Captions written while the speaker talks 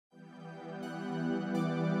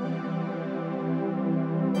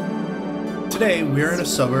Today, we are in a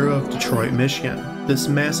suburb of Detroit, Michigan. This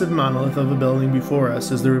massive monolith of a building before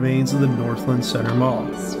us is the remains of the Northland Center Mall,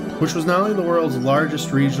 which was not only the world's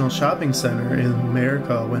largest regional shopping center in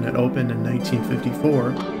America when it opened in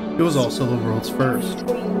 1954, it was also the world's first.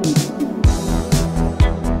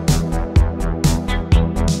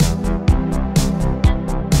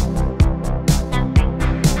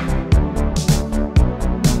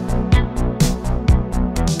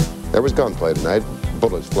 There was gunplay tonight,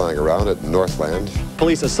 bullets flying around at Northland.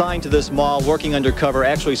 Police assigned to this mall, working undercover,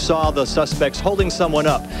 actually saw the suspects holding someone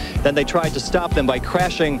up. Then they tried to stop them by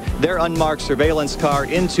crashing their unmarked surveillance car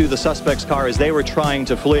into the suspect's car as they were trying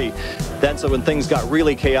to flee. That's when things got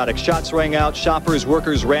really chaotic. Shots rang out, shoppers,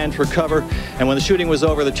 workers ran for cover, and when the shooting was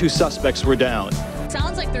over, the two suspects were down.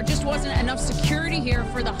 Sounds like there just wasn't enough security here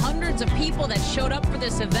for the hundreds of people that showed up for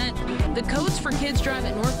this event. The Codes for Kids Drive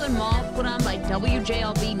at Northland Mall, put on by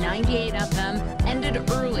WJLB 98 FM, ended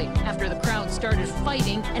early after the crowd started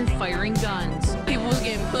fighting and firing guns. People were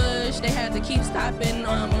getting pushed. They had to keep stopping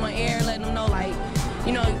on air, letting them know, like,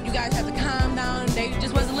 you know, you guys have to calm down. They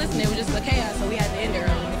just wasn't listening. It was just a chaos, so we had to end it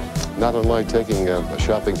early. Not unlike taking a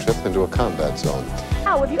shopping trip into a combat zone.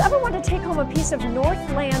 Now, if you ever want to take home a piece of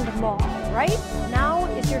Northland Mall, right? Now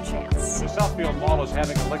is your chance. The Southfield Mall is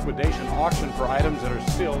having a liquidation auction for items that are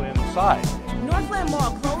still inside. Northland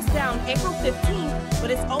Mall closed down April 15th, but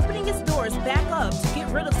it's opening its doors back up to get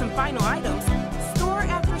rid of some final items. Store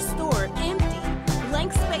after store empty.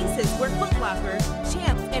 Blank spaces where Foot Locker,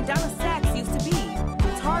 Champs, and Donna Saks used to be.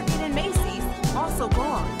 Target and Macy's also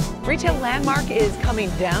gone. Retail Landmark is coming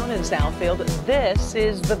down in Southfield. This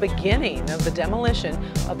is the beginning of the demolition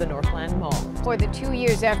of the Northland Mall. For the 2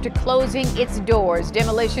 years after closing its doors,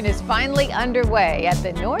 demolition is finally underway at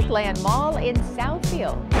the Northland Mall in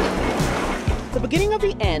Southfield. The beginning of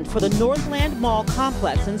the end for the Northland Mall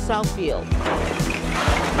complex in Southfield.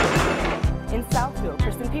 In Southfield,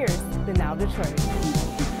 Kristen Pierce, the Now Detroit.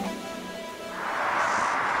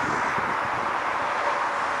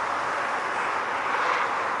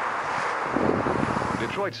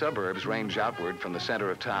 Detroit suburbs range outward from the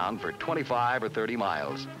center of town for 25 or 30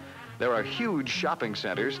 miles. There are huge shopping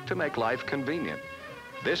centers to make life convenient.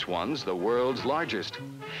 This one's the world's largest.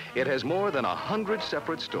 It has more than 100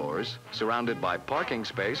 separate stores surrounded by parking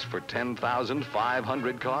space for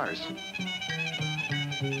 10,500 cars.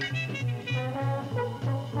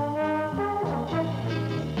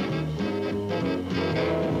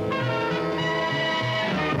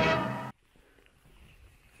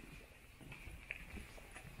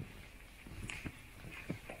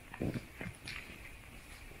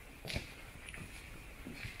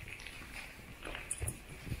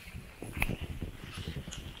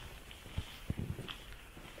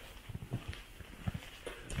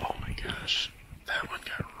 That one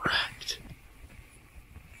got wrecked.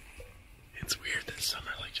 It's weird that some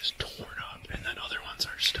are like just torn up and then other ones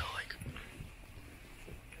are still like...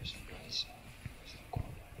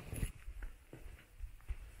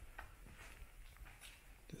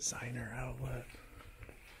 Designer outlet.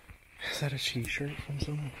 Is that a t-shirt from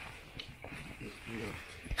someone? It's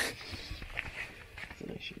a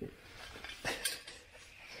nice shirt.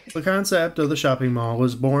 The concept of the shopping mall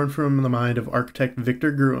was born from the mind of architect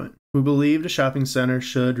Victor Gruen, who believed a shopping center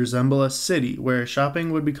should resemble a city where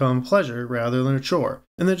shopping would become a pleasure rather than a chore,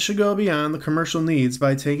 and that it should go beyond the commercial needs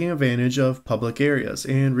by taking advantage of public areas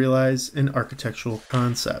and realize an architectural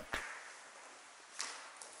concept.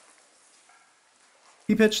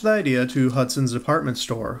 He pitched the idea to Hudson's department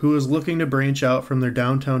store, who was looking to branch out from their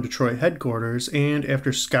downtown Detroit headquarters, and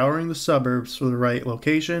after scouring the suburbs for the right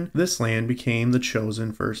location, this land became the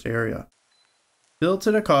chosen first area. Built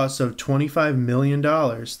at a cost of $25 million,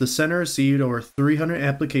 the center received over 300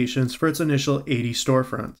 applications for its initial 80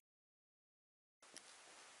 storefronts.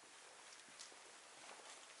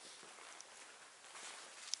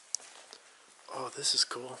 Oh, this is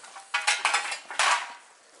cool.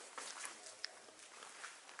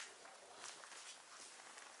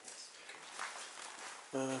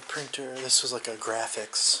 Printer, this was like a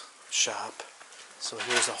graphics shop. So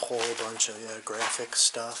here's a whole bunch of graphics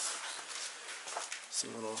stuff.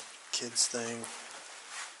 Some little kids thing.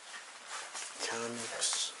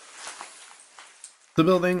 Comics. The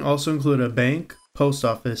building also included a bank, post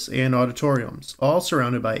office, and auditoriums, all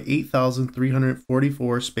surrounded by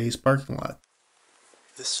 8,344 space parking lot.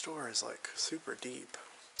 This store is like super deep.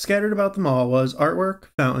 Scattered about the mall was artwork,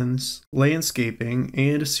 fountains, landscaping,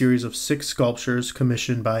 and a series of 6 sculptures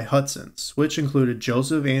commissioned by Hudson's, which included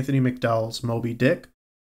Joseph Anthony McDowell's Moby Dick,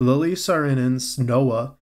 Lily Saarinen's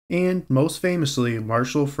Noah, and most famously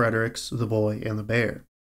Marshall Frederick's The Boy and the Bear.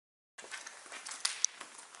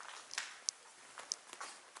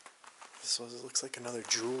 This looks like another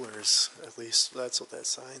jeweler's. At least that's what that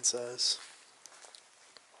sign says.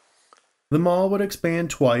 The mall would expand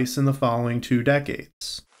twice in the following 2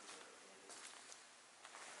 decades.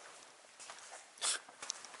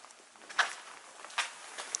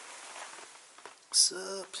 What's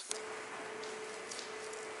up?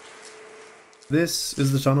 This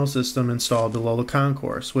is the tunnel system installed below the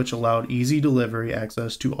concourse, which allowed easy delivery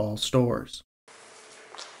access to all stores.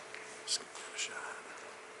 Just gonna give it a shot.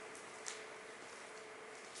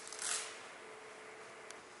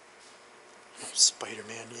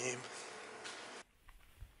 Spider-Man game.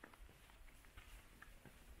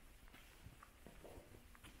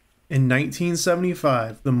 In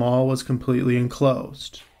 1975, the mall was completely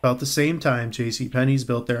enclosed. About the same time, JCPenney's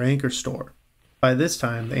built their anchor store. By this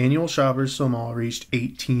time, the annual shoppers to the mall reached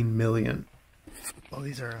 18 million. Oh,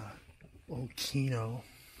 these are old Kino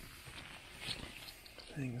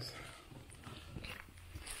things.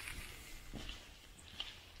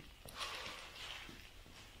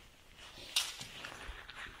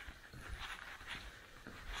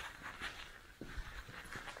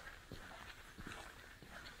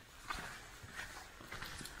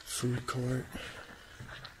 Food court.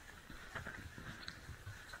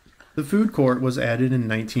 The food court was added in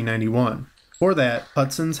 1991. Before that,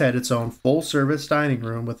 Hudson's had its own full-service dining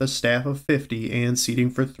room with a staff of 50 and seating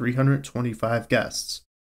for 325 guests.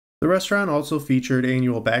 The restaurant also featured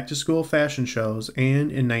annual back-to-school fashion shows,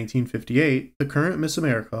 and in 1958, the current Miss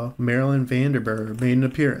America, Marilyn Vanderburg, made an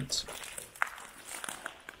appearance.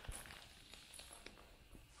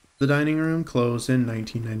 The dining room closed in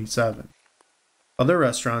 1997. Other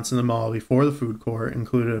restaurants in the mall before the food court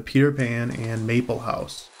included a Peter Pan and Maple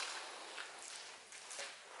House.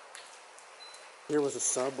 Here was a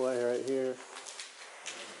Subway right here.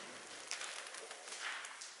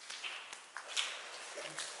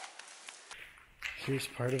 Here's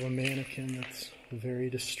part of a mannequin that's very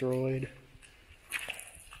destroyed.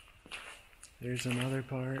 There's another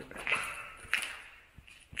part.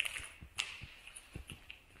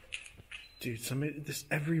 Dude,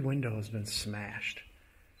 every window has been smashed.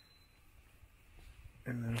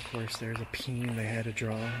 And then of course there's a peen they had to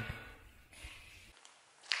draw.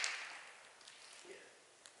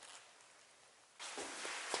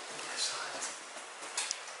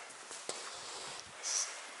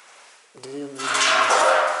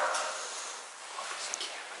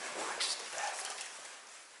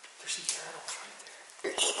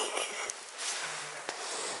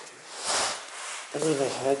 I mean, they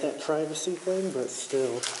had that privacy thing, but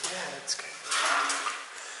still. Yeah, that's good.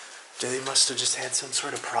 They must have just had some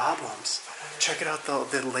sort of problems. Check it out, though.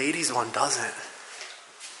 The ladies one doesn't.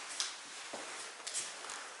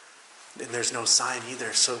 And there's no sign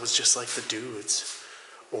either, so it was just like the dudes.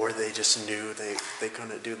 Or they just knew they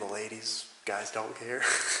couldn't do the ladies. Guys don't care.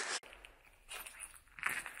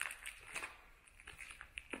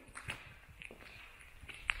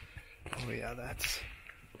 Oh yeah, that's...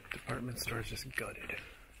 Department store's just gutted.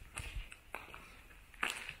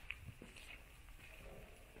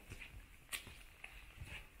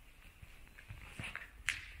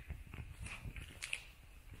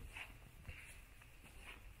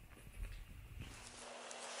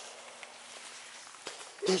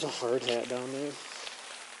 There's a hard hat down there.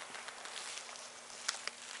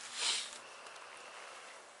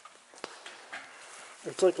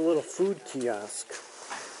 It's like a little food kiosk.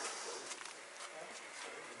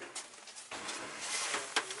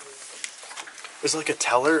 There's like a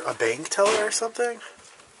teller, a bank teller or something.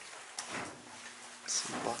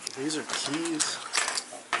 These are keys.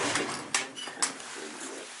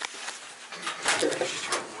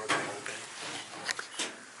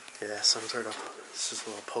 Yeah, some sort of, this is a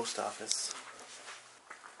little post office.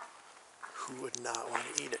 Who would not want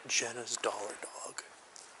to eat at Jenna's Dollar Dog?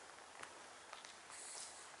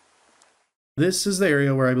 This is the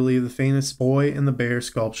area where I believe the famous Boy and the Bear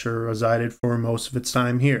sculpture resided for most of its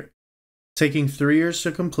time here. Taking 3 years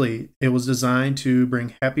to complete, it was designed to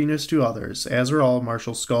bring happiness to others, as were all of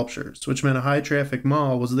Marshall's sculptures, which meant a high-traffic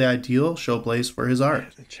mall was the ideal showplace for his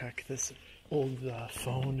art. Check this old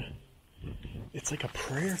phone. It's like a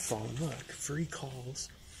prayer phone. Look, free calls.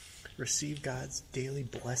 Receive God's daily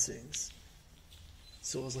blessings.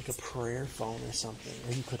 So it was like a prayer phone or something,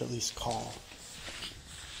 or you could at least call.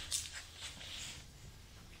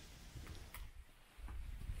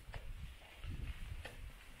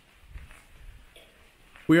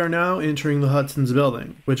 We are now entering the Hudson's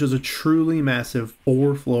building, which is a truly massive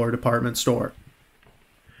 4-floor department store.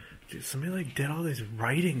 Dude, somebody like did all these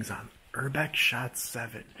writings on Urbex Shot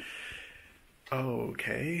 7.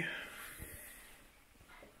 Okay.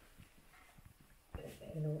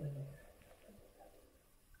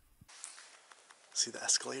 See the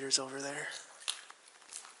escalators over there?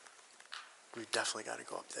 We definitely got to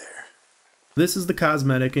go up there. This is the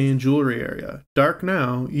cosmetic and jewelry area. Dark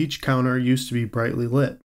now, each counter used to be brightly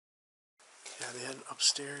lit. Yeah, they had an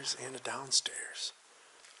upstairs and a downstairs.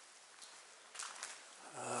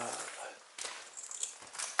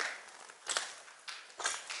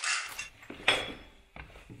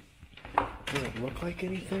 Doesn't look like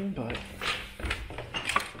anything, but...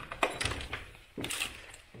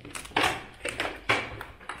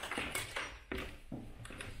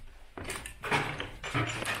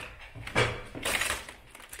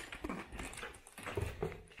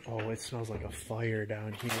 Oh, it smells like a fire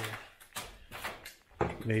down here.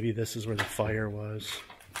 Maybe this is where the fire was.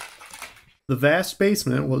 The vast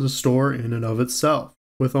basement was a store in and of itself,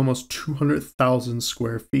 with almost 200,000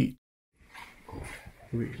 square feet.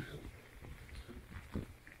 Weird.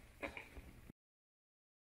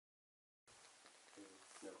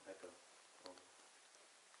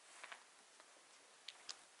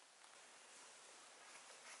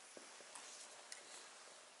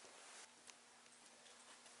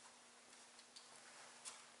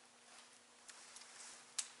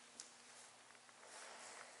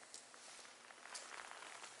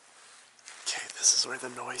 Okay, this is where the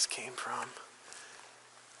noise came from.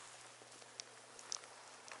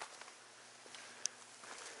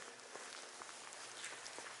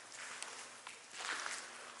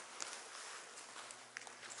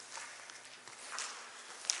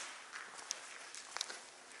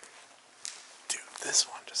 Dude, this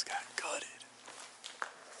one just got gutted.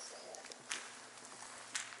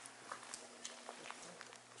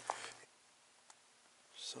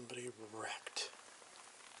 Somebody wrecked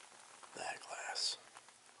that glass.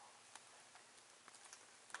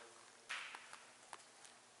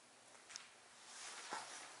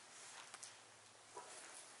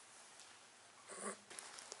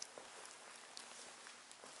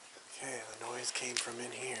 Okay, the noise came from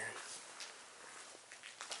in here.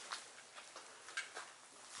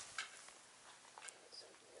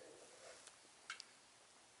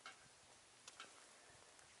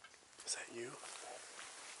 Is that you?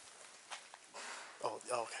 Oh,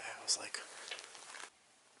 okay, I was like...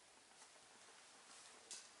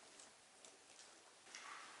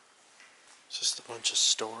 It's just a bunch of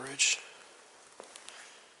storage.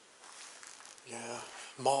 Yeah,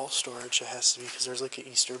 mall storage it has to be, because there's like an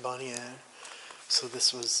Easter bunny ad. So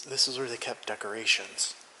this was where they kept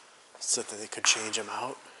decorations, so that they could change them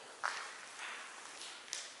out.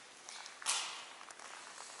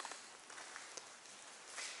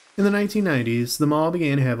 In the 1990s, the mall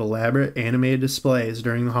began to have elaborate animated displays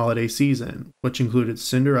during the holiday season, which included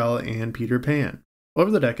Cinderella and Peter Pan.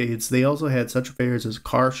 Over the decades, they also had such affairs as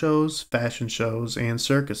car shows, fashion shows, and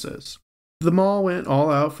circuses. The mall went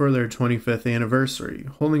all out for their 25th anniversary,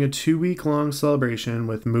 holding a 2-week-long celebration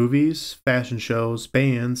with movies, fashion shows,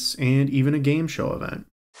 bands, and even a game show event.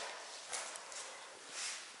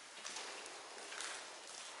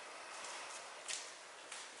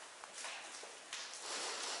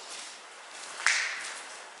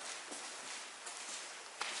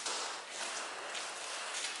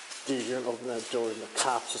 Dude, you're gonna open that door and the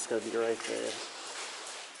cop's just gonna be right there.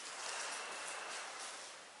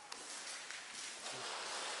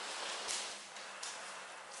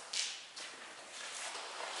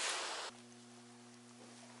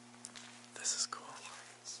 This is cool.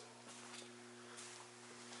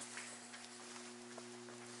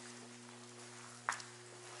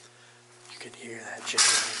 You can hear that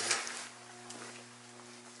generator.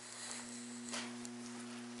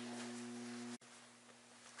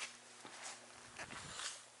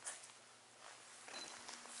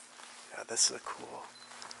 Yeah, this is a cool,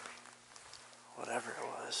 whatever it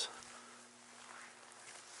was.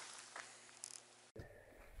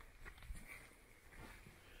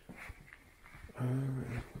 I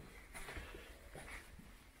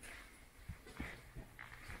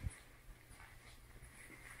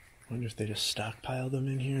wonder if they just stockpiled them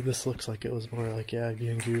in here. This looks like it was more like, yeah,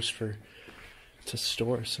 being used to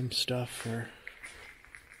store some stuff or...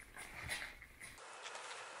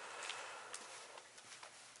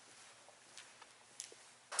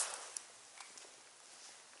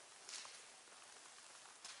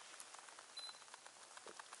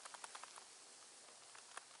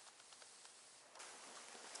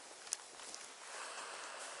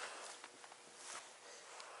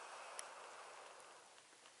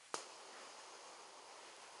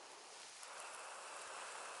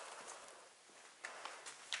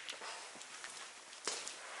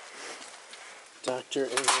 Dr.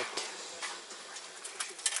 Eric.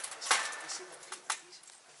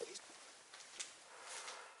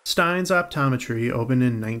 Stein's Optometry opened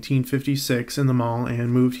in 1956 in the mall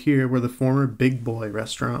and moved here where the former Big Boy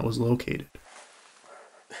restaurant was located.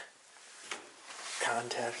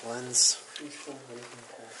 Contact lens.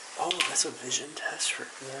 Oh, that's a vision test for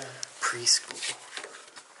preschool.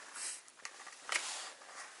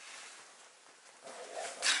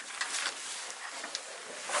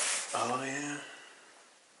 Oh, yeah.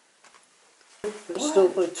 There's still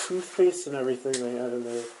like toothpaste and everything they had in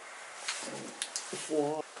there.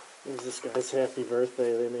 Wow. It was this guy's happy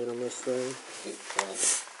birthday. They made him this thing.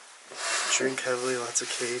 Drink heavily, lots of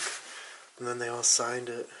cake. And then they all signed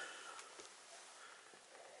it.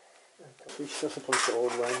 We have a bunch of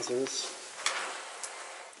old lenses.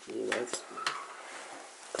 Yeah, that's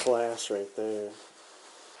class right there.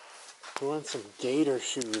 We want some gator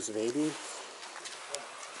shoes, baby.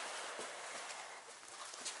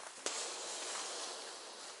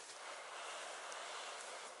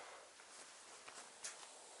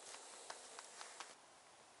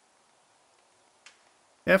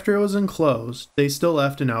 After it was enclosed, they still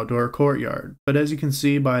left an outdoor courtyard, but as you can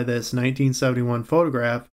see by this 1971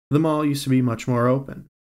 photograph, the mall used to be much more open.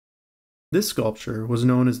 This sculpture was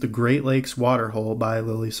known as the Great Lakes Waterhole by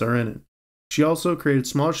Lily Saarinen. She also created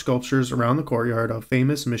smaller sculptures around the courtyard of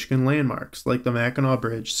famous Michigan landmarks, like the Mackinac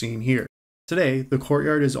Bridge seen here. Today, the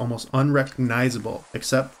courtyard is almost unrecognizable,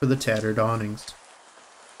 except for the tattered awnings.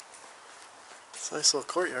 It's a nice little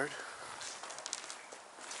courtyard.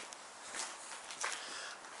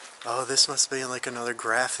 Oh, this must be like another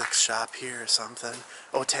graphics shop here or something.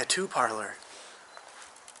 Oh, tattoo parlor.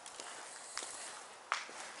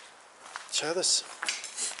 Try this.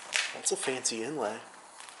 That's a fancy inlay.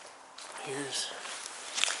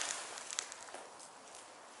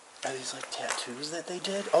 Are these like tattoos that they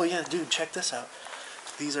did? Oh yeah, dude, check this out.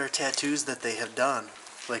 These are tattoos that they have done.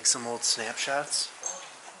 Like some old snapshots.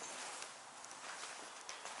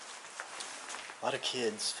 A lot of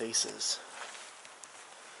kids' faces.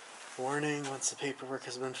 Warning, once the paperwork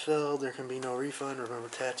has been filled, there can be no refund. Remember,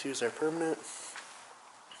 tattoos are permanent.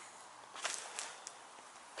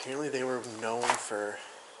 Apparently they were known for...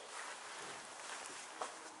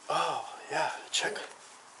 Oh, yeah, check.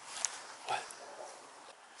 What?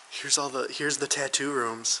 Here's the tattoo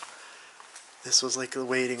rooms. This was like a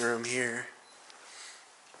waiting room here.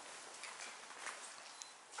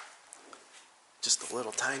 Just a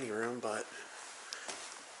little tiny room, but...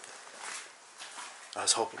 I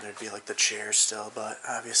was hoping there'd be like the chairs still, but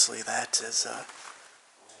obviously that is,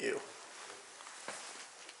 ew.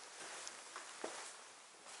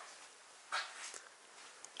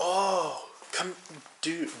 Oh,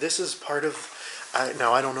 dude, this is part of,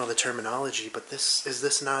 now I don't know the terminology, but this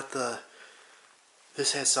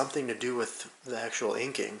has something to do with the actual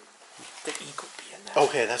inking. The ink would be in that.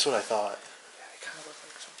 Okay, that's what I thought. Yeah, they kind of look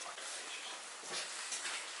like some fucking faces.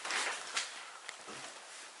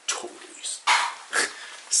 Totally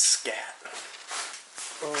scat.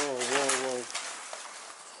 Oh, whoa.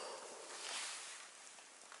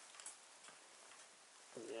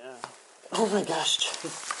 Yeah. Oh my gosh.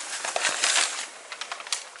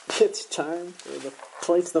 It's time for the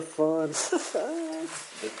place the fun.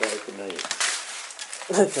 The Dark Knight.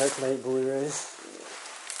 The Dark Knight Blu-rays.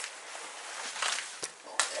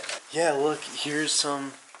 Yeah, look, here's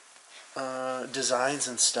some designs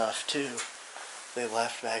and stuff too. They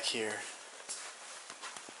left back here.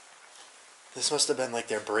 This must have been like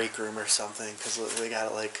their break room or something, because they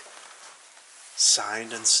got it like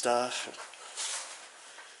signed and stuff.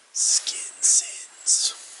 Skin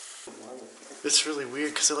Sins. It's really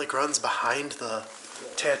weird because it like runs behind the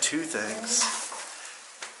tattoo things.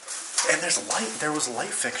 And there's light. There was light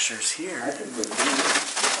fixtures here.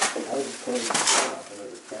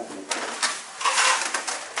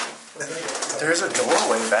 There's a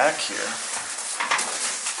doorway back here.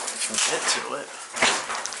 You can get to it.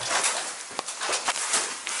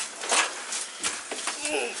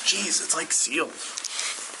 Jeez, it's like sealed.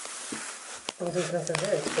 Oh, there's nothing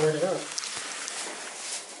there. It's boarded up.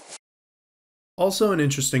 Also an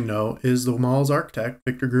interesting note is the mall's architect,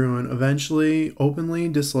 Victor Gruen, eventually openly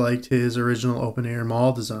disliked his original open-air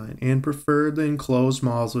mall design and preferred the enclosed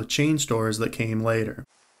malls with chain stores that came later.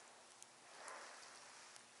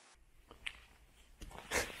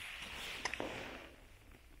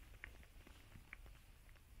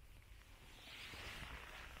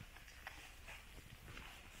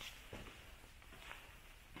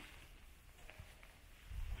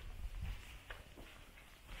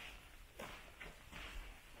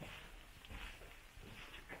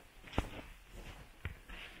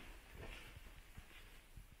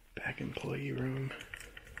 Back employee room.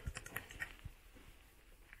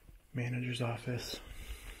 Manager's office.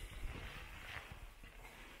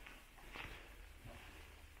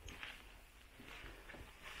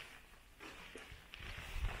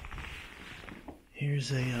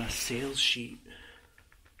 Here's a sales sheet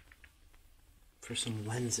for some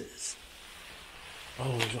lenses.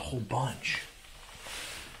 Oh, there's a whole bunch.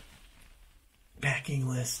 Backing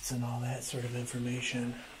lists and all that sort of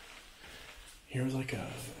information. Here was like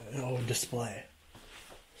an old display.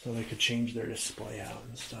 So they could change their display out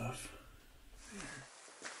and stuff.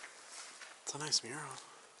 It's a nice mural.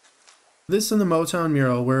 This and the Motown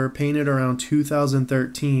mural were painted around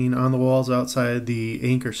 2013 on the walls outside the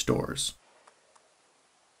anchor stores.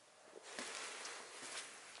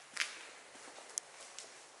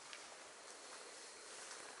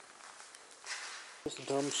 This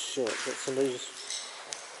dumb shit that somebody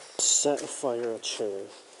just set afire a chair.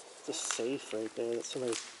 It's a safe right there that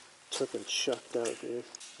somebody took and chucked out, dude.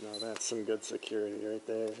 Now that's some good security right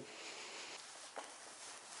there.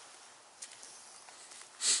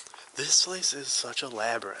 This place is such a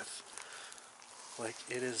labyrinth. Like,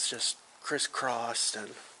 it is just crisscrossed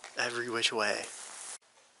and every which way.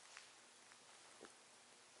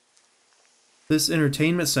 This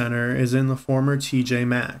entertainment center is in the former TJ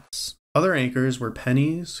Maxx. Other anchors were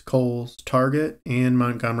Penny's, Kohl's, Target, and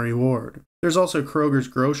Montgomery Ward. There's also Kroger's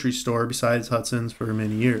grocery store besides Hudson's for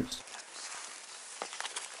many years.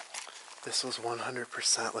 This was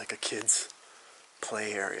 100% like a kid's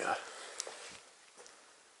play area.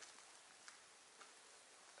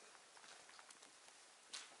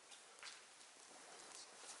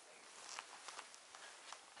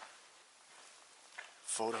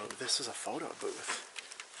 This is a photo booth.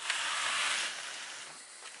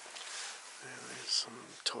 And there's some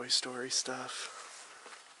Toy Story stuff.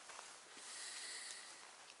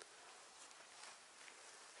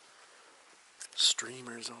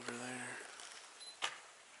 Streamers over there.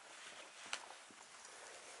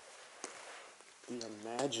 The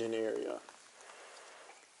Imagine area.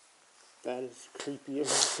 That is creepy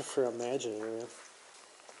for Imagine area.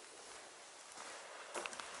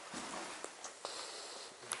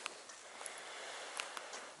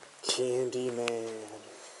 Candyman.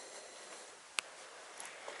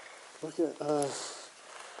 Look at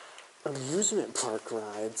amusement park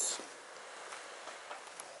rides.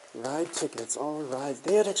 Ride tickets, all rides.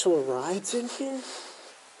 They had actual rides in here?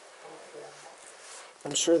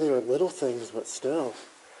 I'm sure they were little things, but still.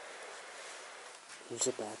 Here's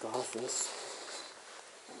a back office.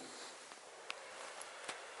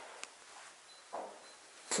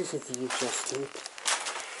 VHS tape.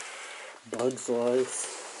 Bug's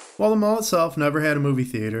Life. While the mall itself never had a movie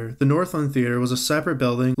theater, the Northland Theater was a separate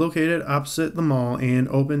building located opposite the mall and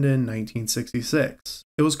opened in 1966.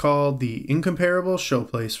 It was called the Incomparable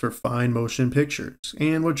Showplace for Fine Motion Pictures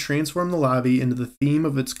and would transform the lobby into the theme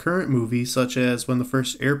of its current movie, such as when the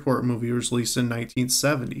first airport movie was released in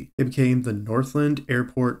 1970. It became the Northland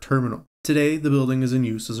Airport Terminal. Today, the building is in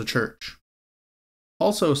use as a church.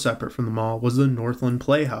 Also separate from the mall was the Northland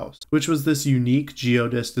Playhouse, which was this unique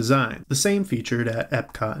geodis design, the same featured at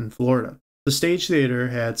Epcot in Florida. The stage theater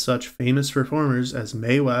had such famous performers as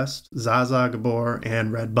Mae West, Zsa Zsa Gabor,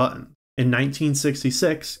 and Red Button. In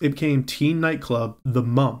 1966, it became teen nightclub The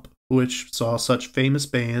Mump, which saw such famous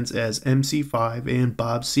bands as MC5 and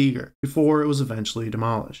Bob Seger, before it was eventually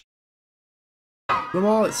demolished. The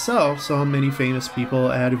mall itself saw many famous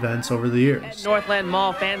people at events over the years. At Northland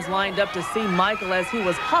Mall, fans lined up to see Michael as he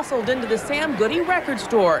was hustled into the Sam Goody record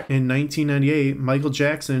store. In 1998, Michael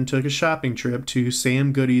Jackson took a shopping trip to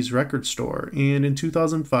Sam Goody's record store, and in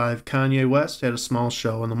 2005, Kanye West had a small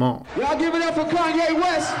show in the mall. Y'all give it up for Kanye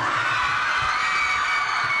West!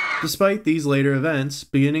 Despite these later events,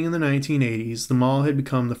 beginning in the 1980s, the mall had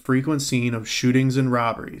become the frequent scene of shootings and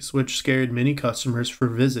robberies, which scared many customers for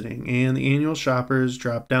visiting, and the annual shoppers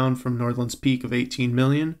dropped down from Northland's peak of 18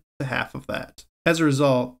 million to half of that. As a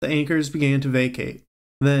result, the anchors began to vacate.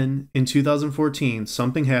 Then, in 2014,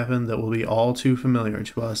 something happened that will be all too familiar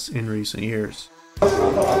to us in recent years.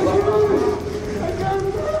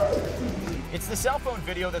 It's the cell phone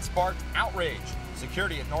video that sparked outrage.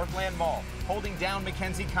 Security at Northland Mall holding down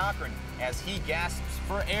Mackenzie Cochran as he gasps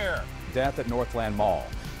for air. Death at Northland Mall.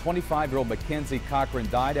 25-year-old Mackenzie Cochran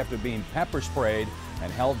died after being pepper sprayed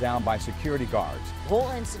and held down by security guards. The whole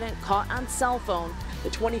incident caught on cell phone. The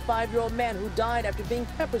 25-year-old man who died after being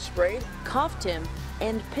pepper sprayed cuffed him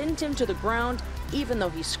and pinned him to the ground, even though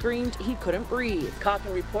he screamed he couldn't breathe.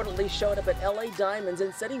 Cochran reportedly showed up at LA Diamonds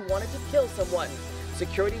and said he wanted to kill someone.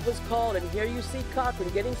 Security was called, and here you see Cochran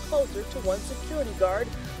getting closer to one security guard,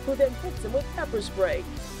 who then hits him with pepper spray.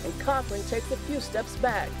 And Cochran takes a few steps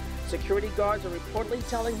back. Security guards are reportedly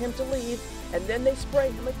telling him to leave, and then they spray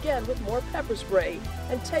him again with more pepper spray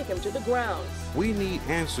and take him to the ground. We need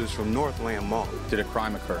answers from Northland Mall. Did a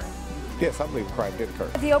crime occur? Yes, I believe a crime did occur.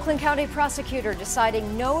 The Oakland County prosecutor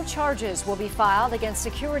deciding no charges will be filed against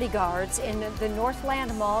security guards in the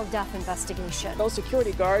Northland Mall death investigation. Those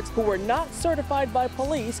security guards who were not certified by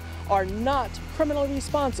police are not criminally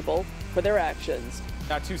responsible for their actions.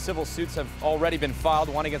 Now, 2 civil suits have already been filed,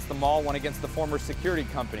 one against the mall, one against the former security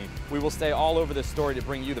company. We will stay all over this story to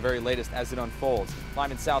bring you the very latest as it unfolds.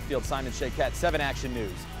 Live in Southfield, Simon Shaquette, 7 Action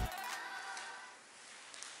News.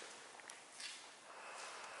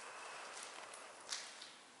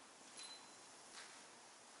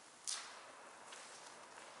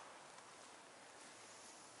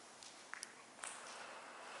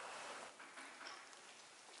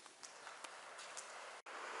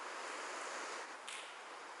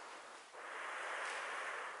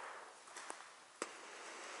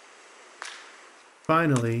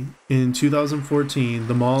 Finally, in 2014,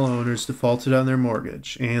 the mall owners defaulted on their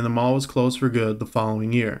mortgage, and the mall was closed for good the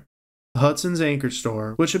following year. The Hudson's anchor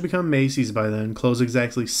store, which had become Macy's by then, closed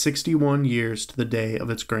exactly 61 years to the day of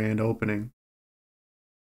its grand opening.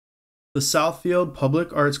 The Southfield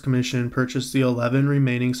Public Arts Commission purchased the 11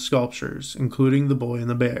 remaining sculptures, including the Boy and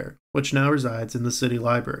the Bear, which now resides in the city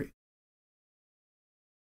library.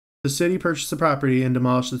 The city purchased the property and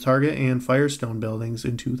demolished the Target and Firestone buildings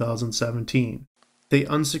in 2017. They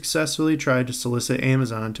unsuccessfully tried to solicit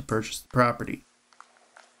Amazon to purchase the property.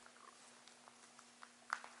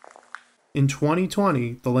 In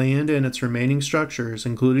 2020, the land and its remaining structures,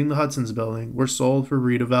 including the Hudson's building, were sold for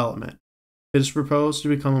redevelopment. It is proposed to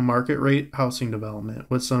become a market-rate housing development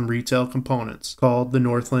with some retail components, called the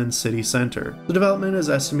Northland City Center. The development is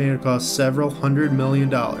estimated to cost several $100 million.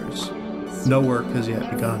 No work has yet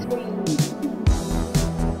begun.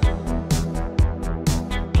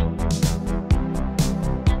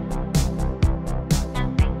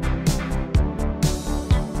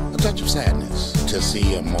 A touch of sadness to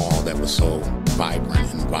see a mall that was so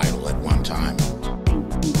vibrant and vital at one time.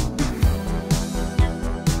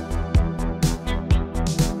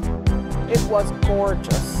 It was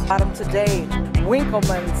gorgeous. Bottom to date,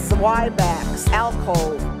 Winkleman's, Wyback's,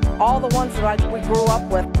 Alcove, all the ones that we grew up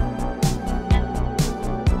with.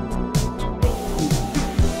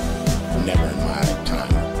 Never in my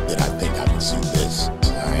time did I think I would see this.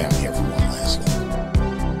 I am here for one last look.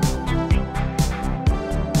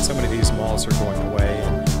 So many of these malls are going away,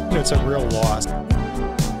 and it's a real loss. I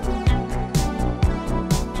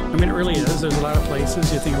mean, it really is. There's a lot of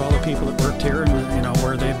places. You think of all the people that worked here and,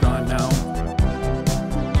 where they've gone now.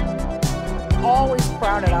 Always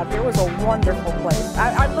crowded out here. It was a wonderful place.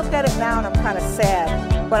 I look at it now and I'm kind of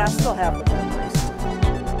sad, but I still have the memories.